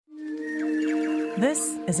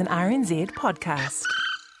This is an RNZ podcast.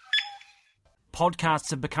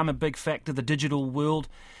 Podcasts have become a big factor in the digital world.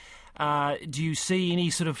 Do you see any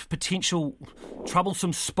sort of potential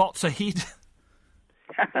troublesome spots ahead?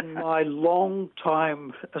 In my long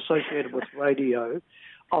time associated with radio,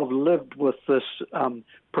 I've lived with this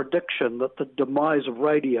prediction that the demise of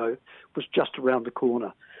radio was just around the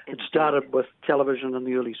corner. It started with television in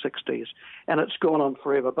the early 60s, and it's gone on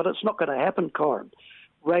forever. But it's not going to happen, Corin.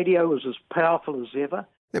 Radio is as powerful as ever.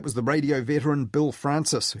 That was the radio veteran Bill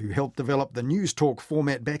Francis, who helped develop the news talk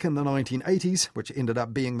format back in the 1980s, which ended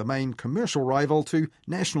up being the main commercial rival to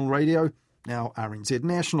national radio, now RNZ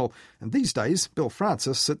National. And these days, Bill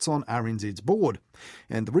Francis sits on RNZ's board.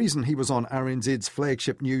 And the reason he was on RNZ's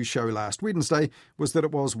flagship news show last Wednesday was that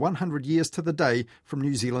it was 100 years to the day from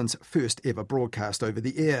New Zealand's first ever broadcast over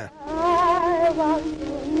the air. I want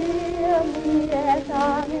you near me as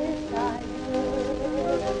honest I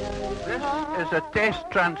This is a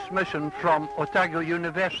test transmission from Otago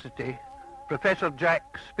University. Professor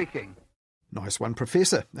Jack speaking. Nice one,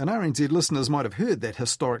 Professor. And RNZ listeners might have heard that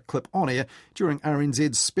historic clip on air during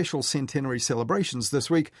RNZ's special centenary celebrations this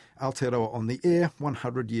week, Aotearoa on the Air,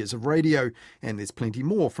 100 Years of Radio. And there's plenty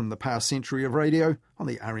more from the past century of radio on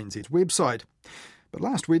the RNZ website. But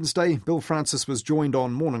last Wednesday, Bill Francis was joined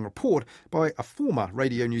on Morning Report by a former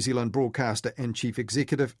Radio New Zealand broadcaster and chief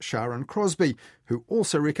executive, Sharon Crosby, who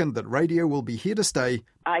also reckoned that radio will be here to stay.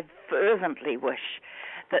 I fervently wish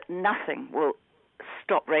that nothing will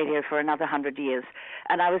stop radio for another 100 years.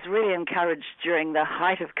 And I was really encouraged during the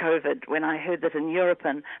height of COVID when I heard that in Europe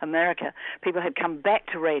and America people had come back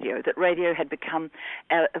to radio, that radio had become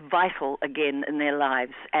vital again in their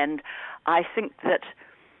lives. And I think that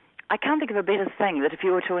I can't think of a better thing that if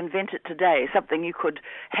you were to invent it today, something you could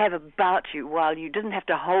have about you while you didn't have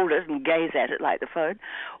to hold it and gaze at it like the phone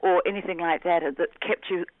or anything like that kept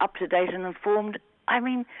you up to date and informed. I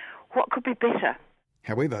mean, what could be better?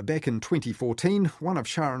 However, back in 2014, one of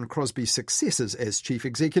Sharon Crosby's successors as chief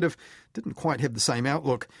executive didn't quite have the same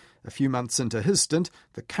outlook. A few months into his stint,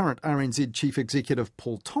 the current RNZ chief executive,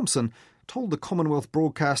 Paul Thompson, told the Commonwealth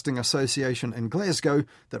Broadcasting Association in Glasgow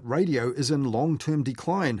that radio is in long-term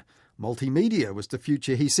decline. Multimedia was the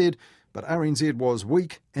future, he said, but RNZ was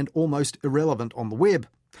weak and almost irrelevant on the web.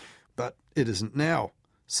 But it isn't now.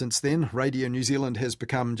 Since then, Radio New Zealand has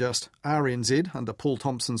become just RNZ under Paul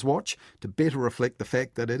Thompson's watch to better reflect the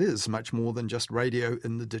fact that it is much more than just radio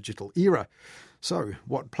in the digital era. So,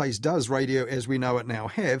 what place does radio as we know it now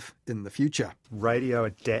have in the future? Radio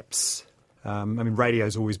adapts.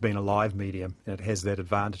 Radio's always been a live medium, and it has that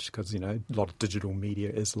advantage because, a lot of digital media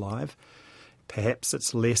is live. Perhaps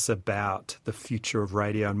it's less about the future of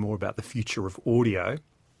radio and more about the future of audio.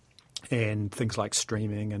 And things like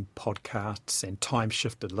streaming and podcasts and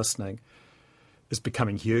time-shifted listening is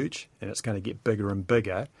becoming huge, and it's going to get bigger and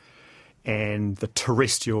bigger. And the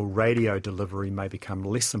terrestrial radio delivery may become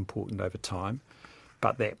less important over time,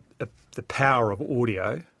 but the power of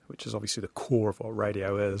audio, which is obviously the core of what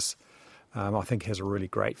radio is, I think has a really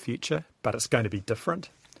great future, but it's going to be different.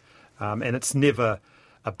 And it's never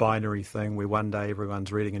a binary thing where one day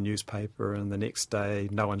everyone's reading a newspaper and the next day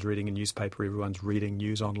no one's reading a newspaper, everyone's reading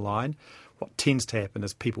news online. What tends to happen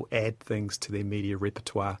is people add things to their media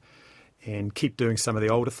repertoire and keep doing some of the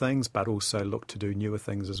older things, but also look to do newer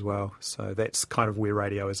things as well. So that's kind of where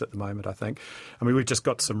radio is at the moment, I think. We've just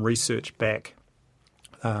got some research back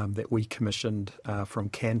that we commissioned from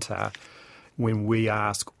Kantar when we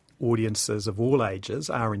ask audiences of all ages,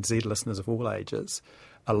 RNZ listeners of all ages.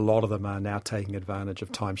 A lot of them are now taking advantage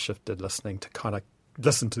of time-shifted listening to kind of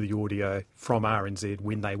listen to the audio from RNZ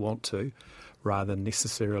when they want to, rather than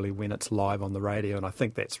necessarily when it's live on the radio. And I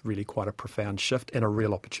think that's really quite a profound shift and a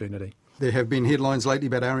real opportunity. There have been headlines lately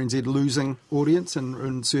about RNZ losing audience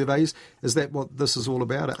in surveys. Is that what this is all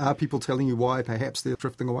about? Are people telling you why perhaps they're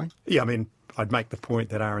drifting away? Yeah, I'd make the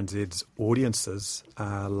point that RNZ's audiences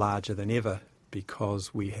are larger than ever,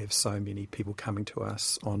 because we have so many people coming to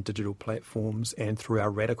us on digital platforms and through our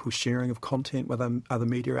radical sharing of content with other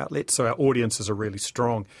media outlets. So our audiences are really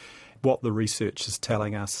strong. What the research is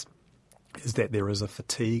telling us is that there is a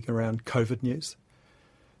fatigue around COVID news.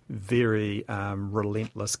 Very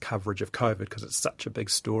relentless coverage of COVID, because it's such a big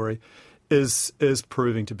story, is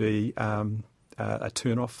proving to be a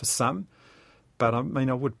turn-off for some. But I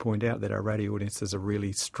would point out that our radio audiences are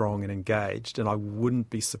really strong and engaged, and I wouldn't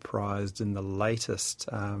be surprised in the latest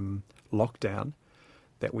lockdown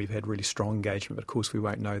that we've had really strong engagement. But of course, we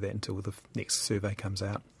won't know that until the next survey comes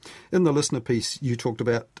out. In the listener piece, you talked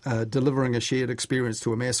about delivering a shared experience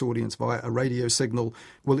to a mass audience via a radio signal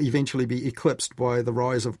will eventually be eclipsed by the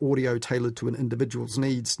rise of audio tailored to an individual's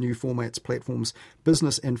needs, new formats, platforms,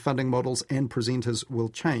 business and funding models and presenters will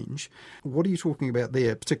change. What are you talking about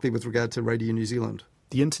there, particularly with regard to Radio New Zealand?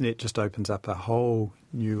 The internet just opens up a whole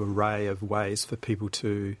new array of ways for people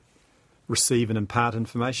to receive and impart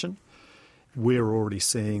information. We're already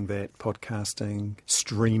seeing that podcasting,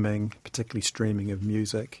 streaming, particularly streaming of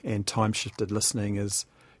music and time-shifted listening is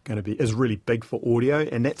really big for audio,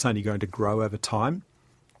 and that's only going to grow over time.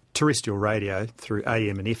 Terrestrial radio through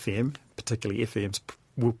AM and FM, particularly FMs,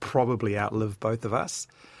 will probably outlive both of us.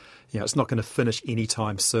 It's not going to finish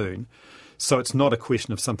anytime soon. So it's not a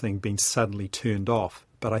question of something being suddenly turned off,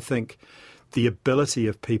 but I think the ability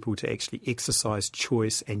of people to actually exercise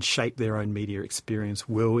choice and shape their own media experience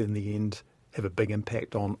will, in the end, have a big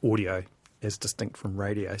impact on audio as distinct from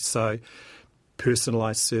radio. So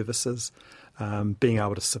personalised services, being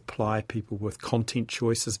able to supply people with content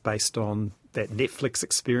choices based on that Netflix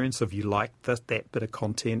experience of you like that bit of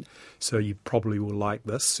content, so you probably will like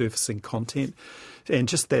this, surfacing content, and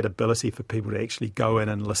just that ability for people to actually go in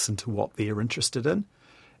and listen to what they're interested in,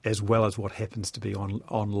 as well as what happens to be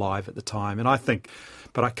on live at the time. And I think,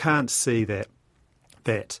 but I can't see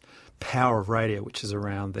that power of radio, which is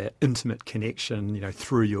around that intimate connection,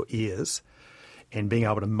 through your ears, and being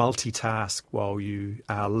able to multitask while you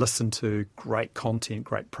listen to great content,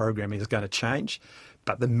 great programming is going to change.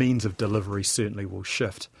 But the means of delivery certainly will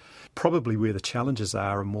shift. Probably where the challenges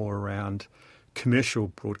are more around commercial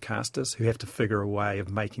broadcasters who have to figure a way of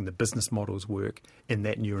making the business models work in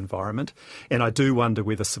that new environment. And I do wonder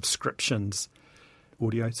whether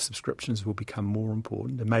audio subscriptions will become more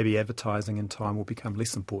important, and maybe advertising in time will become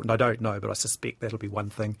less important. I don't know, but I suspect that'll be one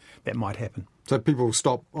thing that might happen. So people will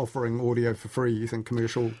stop offering audio for free. You think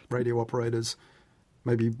commercial radio operators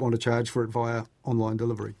maybe want to charge for it via online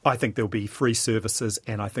delivery? I think there'll be free services,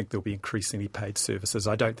 and I think there'll be increasingly paid services.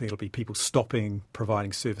 I don't think it'll be people stopping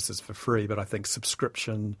providing services for free, but I think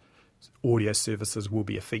subscription audio services will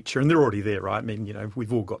be a feature, and they're already there, right? I mean,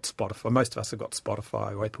 we've all got Spotify. Most of us have got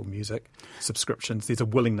Spotify or Apple Music subscriptions. There's a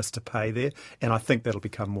willingness to pay there, and I think that'll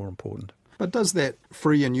become more important. But does that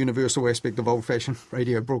free and universal aspect of old-fashioned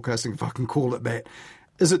radio broadcasting, if I can call it that,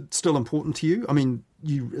 is it still important to you? I mean,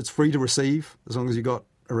 it's free to receive as long as you've got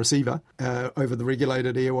a receiver over the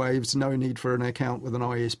regulated airwaves, no need for an account with an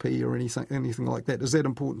ISP or anything like that. Is that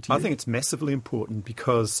important to you? I think it's massively important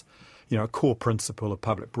because, a core principle of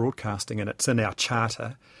public broadcasting, and it's in our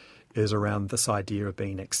charter, is around this idea of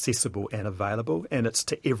being accessible and available, and it's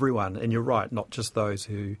to everyone. And you're right, not just those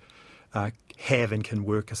who have and can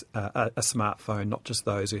work a smartphone, not just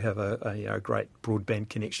those who have a great broadband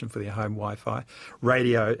connection for their home Wi-Fi.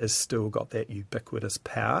 Radio has still got that ubiquitous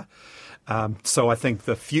power. So I think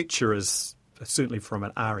the future is, certainly from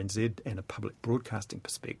an RNZ and a public broadcasting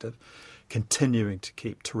perspective, continuing to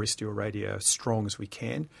keep terrestrial radio as strong as we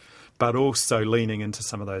can, but also leaning into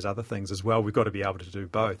some of those other things as well. We've got to be able to do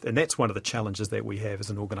both. And that's one of the challenges that we have as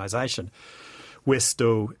an organisation. We're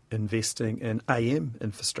still investing in AM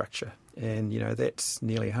infrastructure, and that's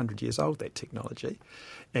nearly 100 years old, that technology,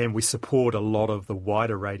 and we support a lot of the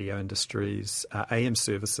wider radio industry's AM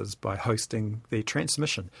services by hosting their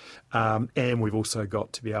transmission, and we've also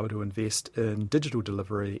got to be able to invest in digital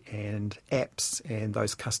delivery and apps and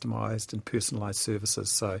those customised and personalised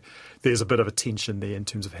services. So there's a bit of a tension there in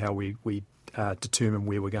terms of how we determine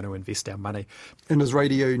where we're going to invest our money. And is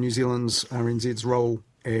Radio New Zealand's, RNZ's role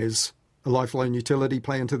as a lifeline utility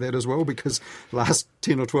play into that as well? Because last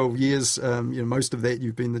 10 or 12 years, most of that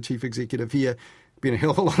you've been the chief executive here, been a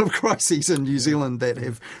hell of a lot of crises in New Zealand that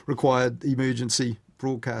have required emergency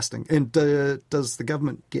broadcasting. And does the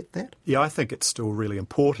government get that? Yeah, I think it's still really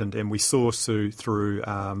important. And we saw through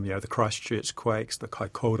the Christchurch quakes, the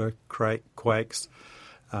Kaikoura quakes,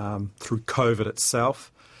 through COVID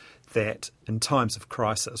itself, that in times of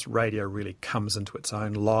crisis, radio really comes into its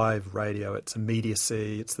own. Live radio, its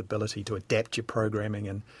immediacy, its ability to adapt your programming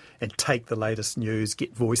and take the latest news,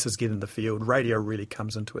 get voices, get in the field. Radio really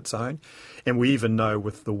comes into its own. And we even know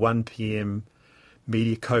with the 1 p.m.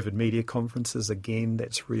 COVID media conferences, again,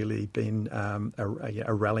 that's really been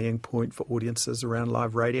a rallying point for audiences around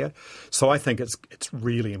live radio. So I think it's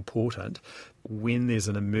really important. When there's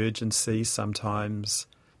an emergency, sometimes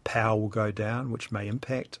power will go down, which may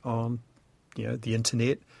impact on the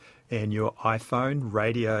internet and your iPhone.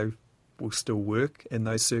 Radio will still work in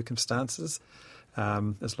those circumstances,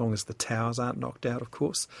 as long as the towers aren't knocked out, of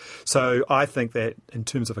course. So I think that in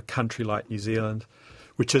terms of a country like New Zealand,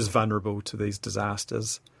 which is vulnerable to these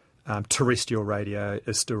disasters, terrestrial radio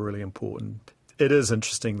is still really important. It is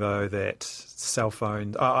interesting, though, that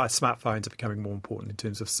smartphones are becoming more important in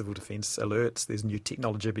terms of civil defence alerts. There's new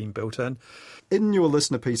technology being built in. In your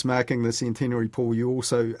listener piece marking the centenary, Paul, you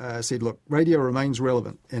also said, look, radio remains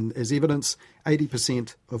relevant. And as evidence,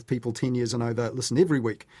 80% of people 10 years and over listen every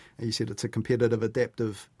week. And you said it's a competitive,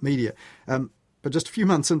 adaptive media. But just a few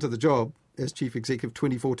months into the job, as Chief Executive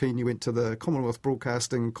 2014, you went to the Commonwealth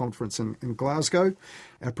Broadcasting Conference in Glasgow.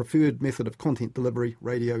 Our preferred method of content delivery,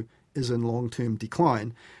 radio, is in long-term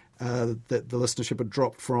decline. That the listenership had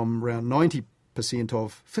dropped from around 90%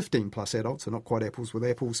 of 15-plus adults, so not quite apples with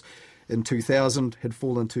apples, in 2000, had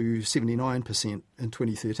fallen to 79% in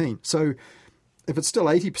 2013. So if it's still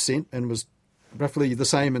 80% and was roughly the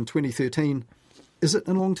same in 2013, is it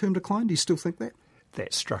in long-term decline? Do you still think that?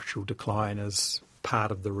 That structural decline is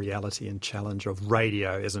part of the reality and challenge of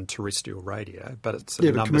radio as in terrestrial radio, but it's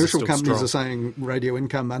but commercial companies are saying radio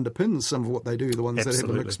income underpins some of what they do, the ones that have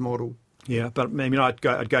a mixed model. Yeah, but I mean, I'd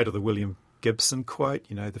go to the William Gibson quote,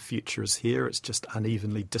 the future is here, it's just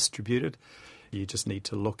unevenly distributed. You just need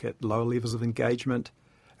to look at lower levels of engagement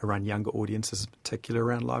around younger audiences, in particular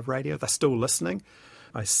around live radio. They're still listening.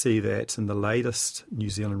 I see that in the latest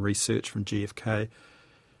New Zealand research from GfK,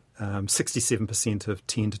 67% of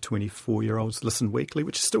 10 to 24-year-olds listen weekly,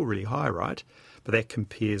 which is still really high, right? But that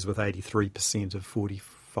compares with 83% of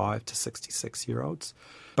 45 to 66-year-olds.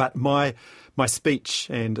 But my speech,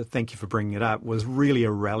 and thank you for bringing it up, was really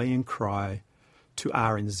a rallying cry to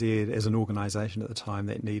RNZ as an organisation at the time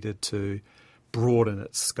that needed to broaden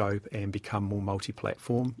its scope and become more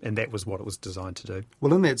multi-platform, and that was what it was designed to do.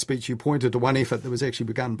 Well, in that speech you pointed to one effort that was actually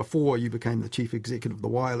begun before you became the Chief Executive of the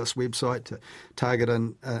wireless website to target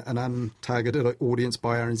an untargeted audience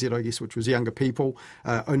by RNZ, I guess, which was younger people.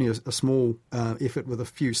 Only a small effort with a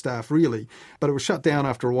few staff, really. But it was shut down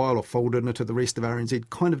after a while or folded into the rest of RNZ.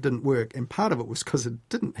 Kind of didn't work, and part of it was because it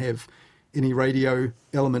didn't have any radio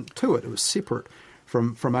element to it. It was separate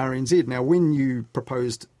from RNZ. Now, when you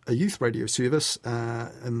proposed a youth radio service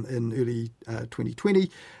in early 2020,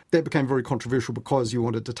 that became very controversial because you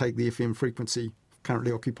wanted to take the FM frequency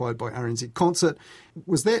currently occupied by RNZ Concert.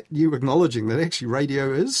 Was that you acknowledging that actually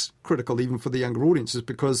radio is critical even for the younger audiences,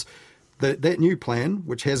 because that new plan,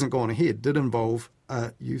 which hasn't gone ahead, did involve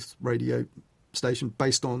a youth radio station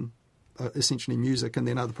based on essentially music and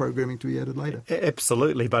then other programming to be added later?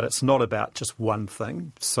 Absolutely, but it's not about just one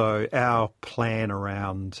thing. So our plan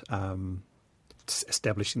around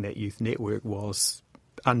establishing that youth network was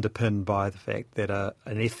underpinned by the fact that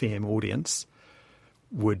an FM audience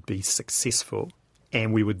would be successful,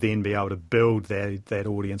 and we would then be able to build that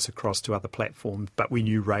audience across to other platforms. But we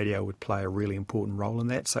knew radio would play a really important role in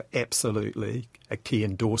that. So absolutely a key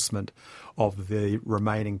endorsement of the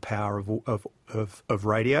remaining power of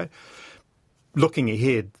radio. Looking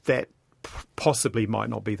ahead, that possibly might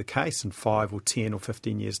not be the case in 5 or 10 or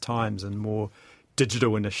 15 years' times, and more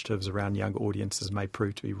digital initiatives around younger audiences may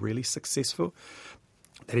prove to be really successful.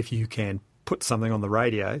 That if you can put something on the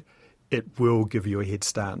radio, it will give you a head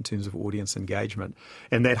start in terms of audience engagement.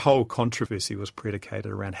 And that whole controversy was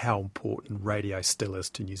predicated around how important radio still is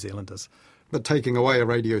to New Zealanders. But taking away a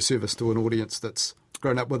radio service to an audience that's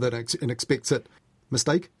grown up with it and expects it,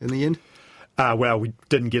 mistake in the end? Well, we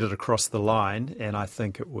didn't get it across the line, and I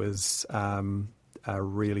think it was a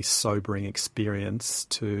really sobering experience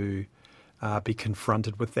to be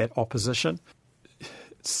confronted with that opposition.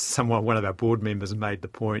 One of our board members made the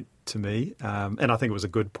point to me, and I think it was a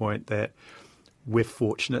good point, that we're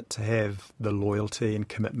fortunate to have the loyalty and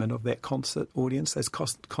commitment of that concert audience, those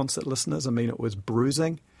concert listeners. I mean, it was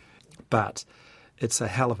bruising, but it's a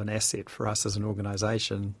hell of an asset for us as an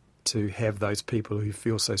organisation to have those people who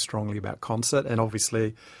feel so strongly about concert. And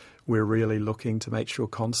obviously we're really looking to make sure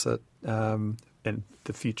concert and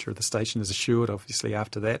the future of the station is assured, obviously,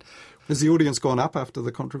 after that. Has the audience gone up after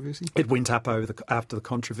the controversy? It went up after the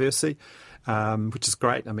controversy, which is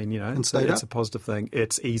great. I mean, it's a positive thing.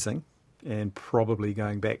 It's easing and probably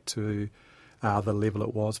going back to the level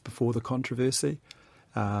it was before the controversy.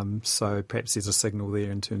 So perhaps there's a signal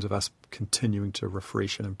there in terms of us continuing to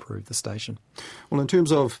refresh and improve the station. Well, in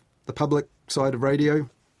terms of the public side of radio,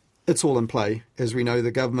 it's all in play. As we know,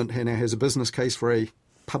 the government now has a business case for a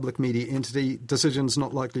public media entity. Decisions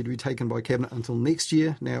not likely to be taken by Cabinet until next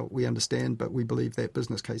year. Now, we understand, but we believe that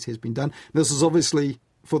business case has been done. This is obviously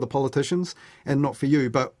for the politicians and not for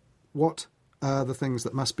you, but what are the things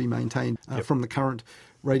that must be maintained from the current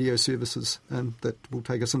radio services that will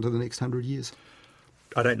take us into the next 100 years?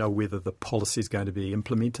 I don't know whether the policy is going to be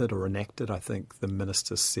implemented or enacted. I think the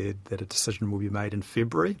Minister said that a decision will be made in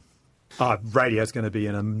February. Radio is going to be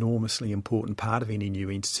an enormously important part of any new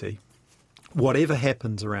entity. whatever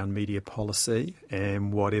happens around media policy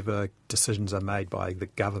and whatever decisions are made by the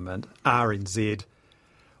government, RNZ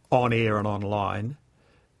on air and online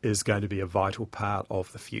is going to be a vital part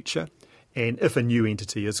of the future. And if a new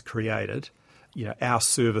entity is created, our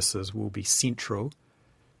services will be central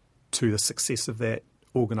to the success of that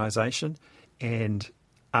organisation. And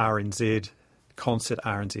RNZ Concert,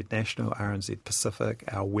 RNZ National, RNZ Pacific,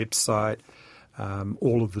 our website,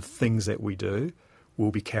 all of the things that we do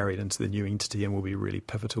will be carried into the new entity and will be really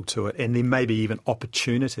pivotal to it. And there may be even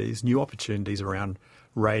new opportunities around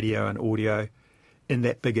radio and audio in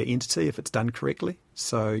that bigger entity if it's done correctly.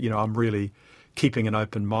 So, I'm really keeping an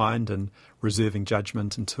open mind and reserving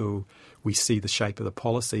judgment until we see the shape of the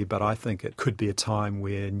policy. But I think it could be a time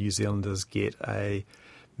where New Zealanders get a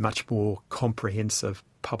much more comprehensive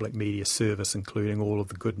public media service, including all of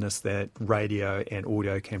the goodness that radio and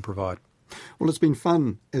audio can provide. Well, it's been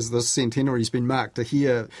fun as this centenary's been marked to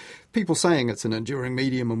hear people saying it's an enduring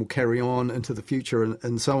medium and will carry on into the future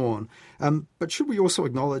and so on. But should we also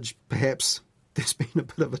acknowledge perhaps there's been a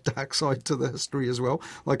bit of a dark side to the history as well?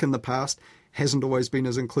 Like in the past, hasn't always been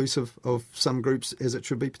as inclusive of some groups as it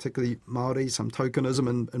should be, particularly Māori, some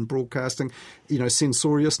tokenism in broadcasting,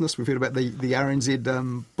 censoriousness. We've heard about the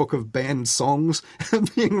RNZ book of banned songs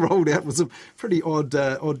being rolled out with some pretty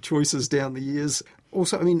odd choices down the years.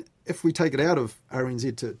 Also, if we take it out of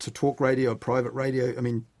RNZ to talk radio or private radio,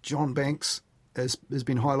 John Banks has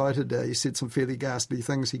been highlighted. He said some fairly ghastly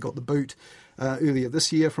things. He got the boot earlier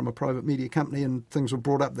this year from a private media company, and things were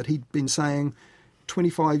brought up that he'd been saying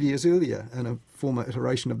 25 years earlier in a former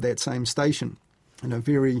iteration of that same station.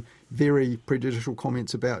 Very, very prejudicial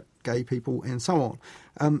comments about gay people and so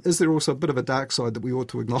on. Is there also a bit of a dark side that we ought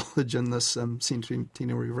to acknowledge in this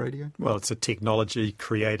centenary of radio? Well, it's a technology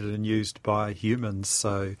created and used by humans,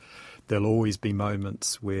 so there'll always be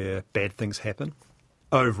moments where bad things happen.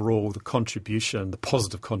 Overall, the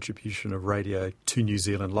positive contribution of radio to New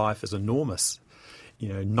Zealand life is enormous.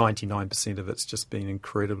 99% of it's just been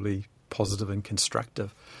incredibly positive and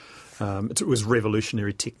constructive. It was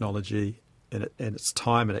revolutionary technology in its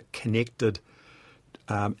time, and it connected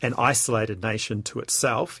an isolated nation to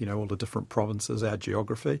itself, all the different provinces, our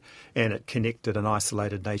geography, and it connected an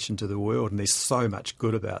isolated nation to the world, and there's so much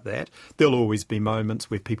good about that. There'll always be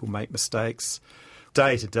moments where people make mistakes.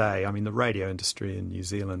 Day to day, the radio industry in New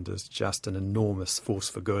Zealand is just an enormous force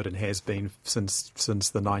for good and has been since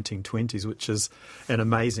the 1920s, which is an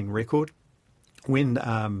amazing record. When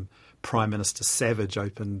Prime Minister Savage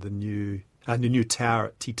opened the new tower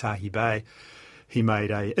at Titahi Bay, he made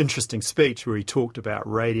an interesting speech where he talked about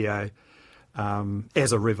radio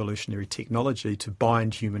as a revolutionary technology to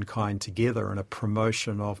bind humankind together in a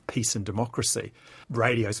promotion of peace and democracy.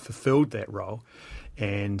 Radio's fulfilled that role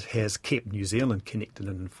and has kept New Zealand connected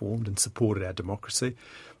and informed and supported our democracy.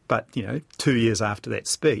 But, 2 years after that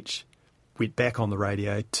speech, went back on the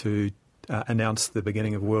radio to announce the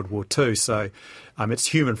beginning of World War II. So it's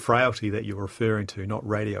human frailty that you're referring to, not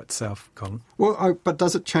radio itself, Colin. Well, but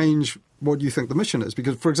does it change what you think the mission is?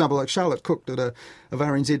 Because, for example, like Charlotte Cook of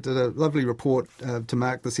RNZ did a lovely report to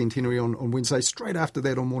mark the centenary on Wednesday. Straight after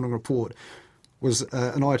that on Morning Report was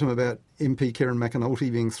an item about MP Karen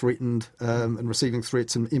McAnulty being threatened and receiving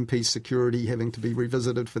threats, and MP security having to be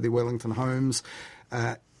revisited for their Wellington homes.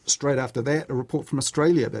 Straight after that, a report from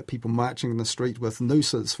Australia about people marching in the street with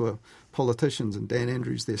nooses for politicians, and Dan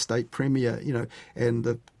Andrews, their state premier, and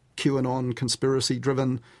the QAnon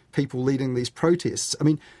conspiracy-driven people leading these protests.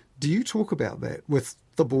 Do you talk about that with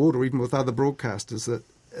the board or even with other broadcasters, that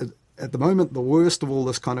at the moment the worst of all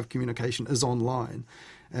this kind of communication is online,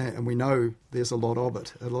 and we know there's a lot of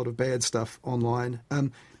it, a lot of bad stuff online.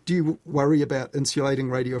 Do you worry about insulating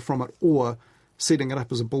radio from it or setting it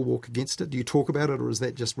up as a bulwark against it? Do you talk about it, or is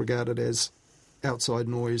that just regarded as outside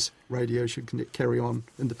noise? Radio should carry on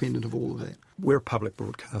independent of all of that. We're a public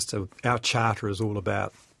broadcaster. Our charter is all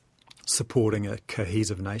about supporting a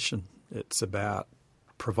cohesive nation. It's about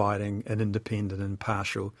providing an independent,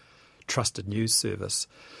 impartial, trusted news service.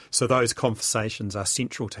 So those conversations are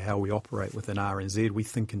central to how we operate within RNZ. We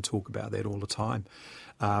think and talk about that all the time.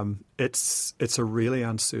 It's a really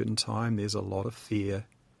uncertain time. There's a lot of fear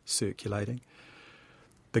circulating.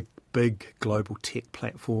 The big global tech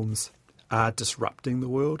platforms are disrupting the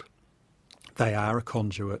world. They are a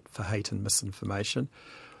conduit for hate and misinformation.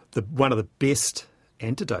 One of the best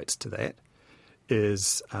antidotes to that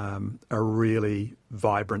is a really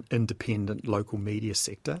vibrant, independent local media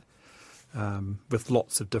sector with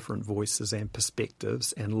lots of different voices and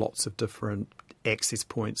perspectives and lots of different access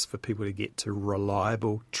points for people to get to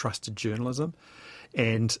reliable, trusted journalism.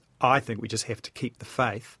 And I think we just have to keep the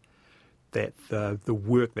faith that the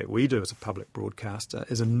work that we do as a public broadcaster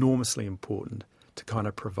is enormously important to kind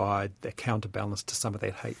of provide that counterbalance to some of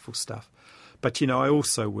that hateful stuff. But, I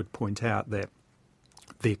also would point out that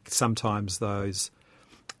sometimes those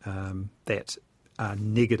that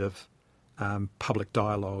negative public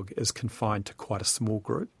dialogue is confined to quite a small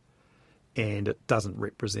group, and it doesn't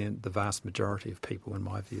represent the vast majority of people, in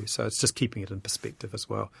my view. So it's just keeping it in perspective as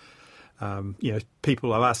well.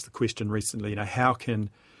 People have asked the question recently, how can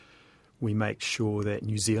we make sure that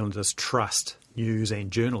New Zealanders trust news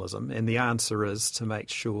and journalism? And the answer is to make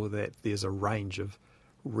sure that there's a range of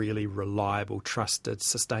really reliable, trusted,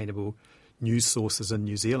 sustainable news sources in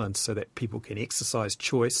New Zealand so that people can exercise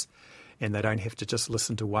choice and they don't have to just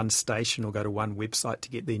listen to one station or go to one website to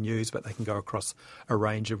get their news, but they can go across a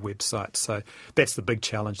range of websites. So that's the big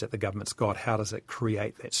challenge that the government's got. How does it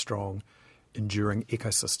create that strong, enduring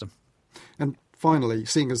ecosystem? And finally,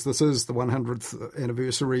 seeing as this is the 100th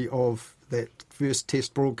anniversary of that first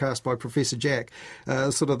test broadcast by Professor Jack,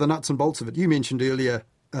 sort of the nuts and bolts of it. You mentioned earlier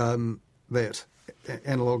that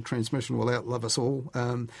analogue transmission will outlive us all,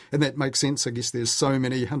 and that makes sense. I guess there's so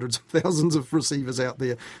many hundreds of thousands of receivers out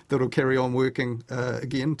there that'll carry on working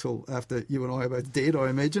again till after you and I are both dead, I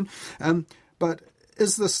imagine. But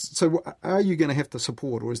is this, so are you going to have to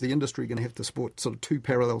support, or is the industry going to have to support sort of two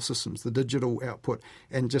parallel systems, the digital output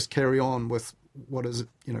and just carry on with what is,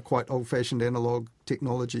 quite old-fashioned analogue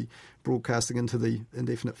technology broadcasting into the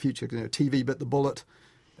indefinite future? TV bit the bullet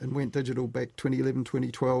and went digital back 2011,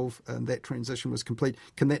 2012, and that transition was complete.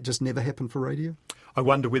 Can that just never happen for radio? I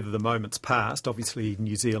wonder whether the moment's passed. Obviously,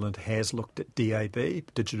 New Zealand has looked at DAB,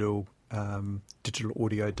 digital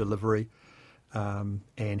audio delivery,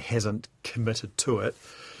 and hasn't committed to it.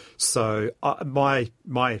 So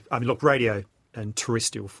look, radio in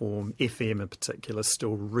terrestrial form, FM in particular, is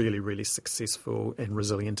still really, really successful and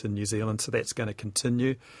resilient in New Zealand. So that's going to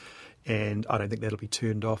continue, and I don't think that'll be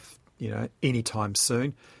turned off, anytime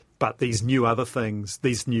soon. But these new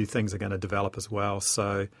things are going to develop as well.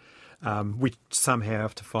 So we somehow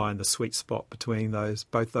have to find the sweet spot between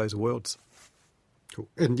both those worlds. Cool.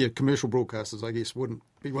 And commercial broadcasters, I guess, wouldn't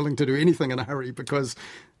be willing to do anything in a hurry, because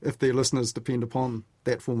if their listeners depend upon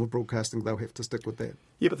that form of broadcasting, they'll have to stick with that.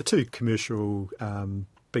 Yeah, but the two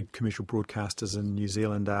big commercial broadcasters in New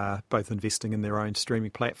Zealand are both investing in their own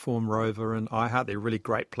streaming platform, Rover and iHeart. They're really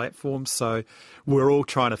great platforms. So we're all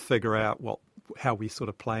trying to figure out how we sort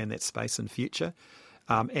of play in that space in future.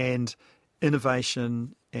 And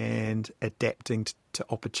innovation and adapting to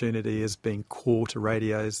opportunity has been core to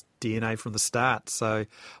radio's DNA from the start. So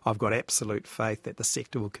I've got absolute faith that the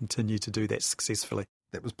sector will continue to do that successfully.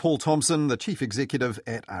 That was Paul Thompson, the Chief Executive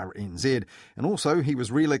at RNZ. And also, he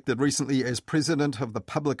was re-elected recently as President of the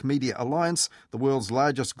Public Media Alliance, the world's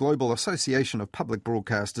largest global association of public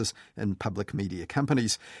broadcasters and public media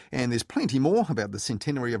companies. And there's plenty more about the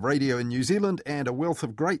centenary of radio in New Zealand and a wealth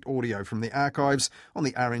of great audio from the archives on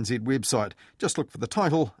the RNZ website. Just look for the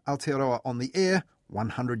title, Aotearoa on the Air,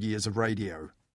 100 Years of Radio.